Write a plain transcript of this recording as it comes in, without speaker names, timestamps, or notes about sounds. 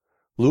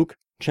Luke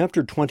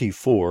chapter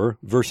 24,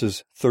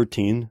 verses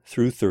 13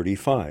 through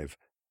 35.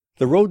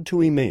 The road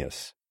to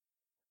Emmaus.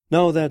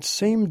 Now that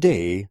same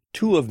day,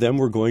 2 of them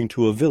were going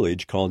to a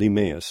village called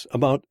Emmaus,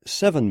 about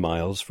 7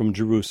 miles from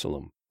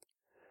Jerusalem.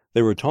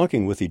 They were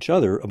talking with each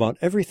other about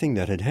everything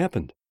that had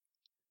happened.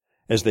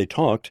 As they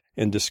talked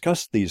and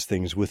discussed these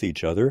things with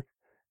each other,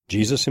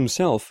 Jesus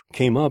himself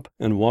came up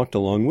and walked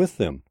along with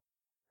them.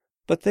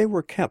 But they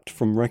were kept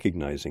from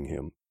recognizing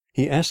him.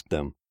 He asked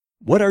them,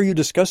 "What are you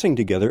discussing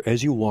together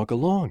as you walk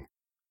along?"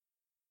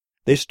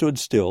 They stood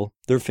still,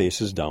 their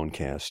faces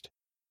downcast.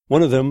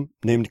 One of them,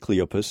 named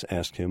Cleopas,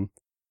 asked him,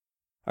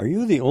 "Are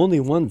you the only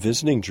one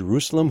visiting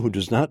Jerusalem who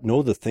does not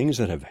know the things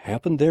that have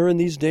happened there in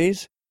these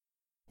days?"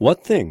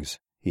 "What things?"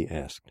 he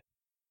asked.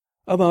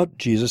 "About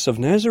Jesus of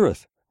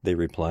Nazareth," they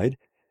replied.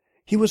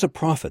 "He was a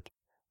prophet,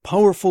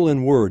 powerful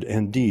in word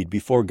and deed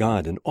before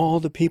God and all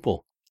the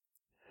people.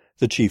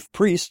 The chief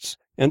priests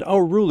and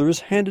our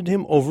rulers handed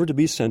him over to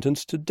be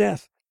sentenced to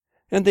death,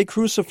 and they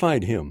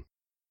crucified him.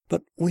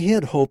 But we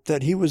had hoped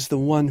that he was the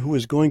one who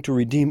was going to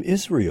redeem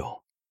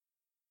Israel.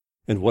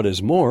 And what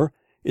is more,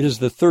 it is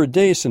the 3rd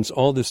day since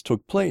all this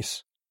took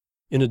place.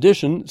 In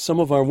addition, some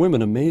of our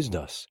women amazed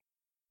us.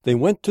 They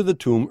went to the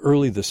tomb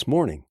early this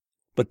morning,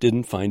 but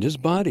didn't find his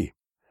body.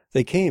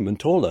 They came and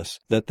told us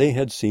that they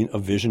had seen a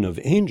vision of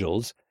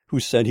angels who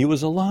said he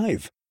was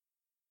alive.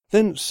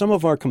 Then some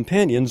of our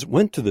companions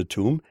went to the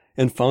tomb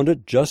and found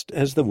it just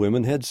as the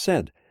women had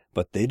said,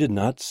 but they did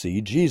not see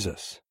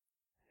Jesus."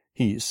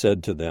 He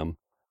said to them,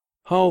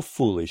 "How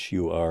foolish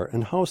you are,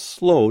 and how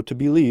slow to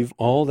believe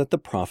all that the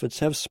prophets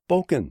have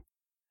spoken!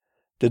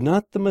 Did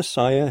not the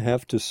Messiah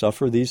have to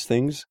suffer these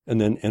things and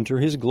then enter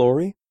his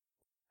glory?"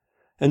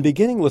 And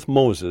beginning with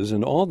Moses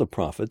and all the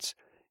prophets,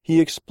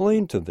 he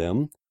explained to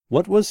them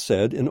what was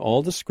said in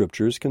all the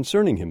scriptures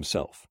concerning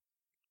himself.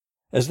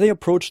 As they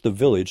approached the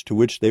village to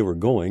which they were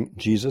going,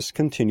 Jesus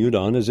continued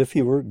on as if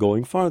he were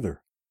going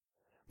farther.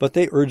 But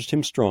they urged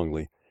him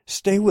strongly,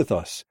 "Stay with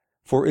us,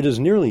 for it is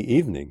nearly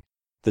evening.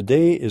 The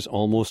day is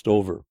almost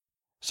over."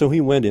 So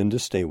he went in to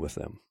stay with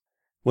them.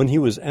 When he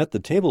was at the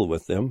table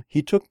with them,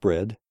 he took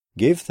bread,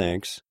 gave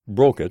thanks,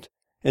 broke it,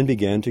 and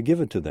began to give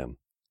it to them.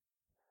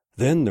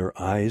 Then their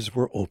eyes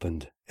were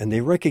opened, and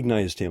they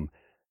recognized him,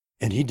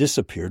 and he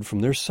disappeared from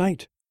their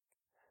sight.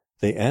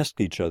 They asked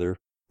each other,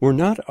 "Were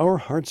not our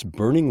hearts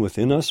burning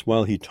within us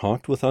while he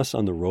talked with us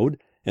on the road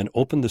and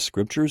opened the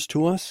scriptures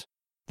to us?"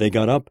 They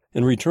got up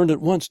and returned at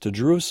once to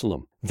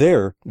Jerusalem.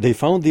 There they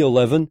found the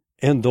 11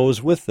 and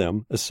those with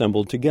them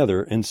assembled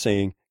together and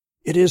saying,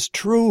 "It is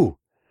true!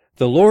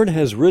 The Lord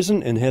has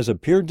risen and has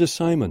appeared to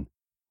Simon."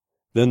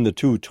 Then the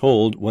 2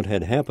 told what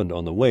had happened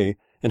on the way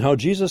and how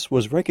Jesus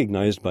was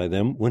recognized by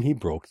them when he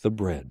broke the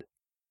bread.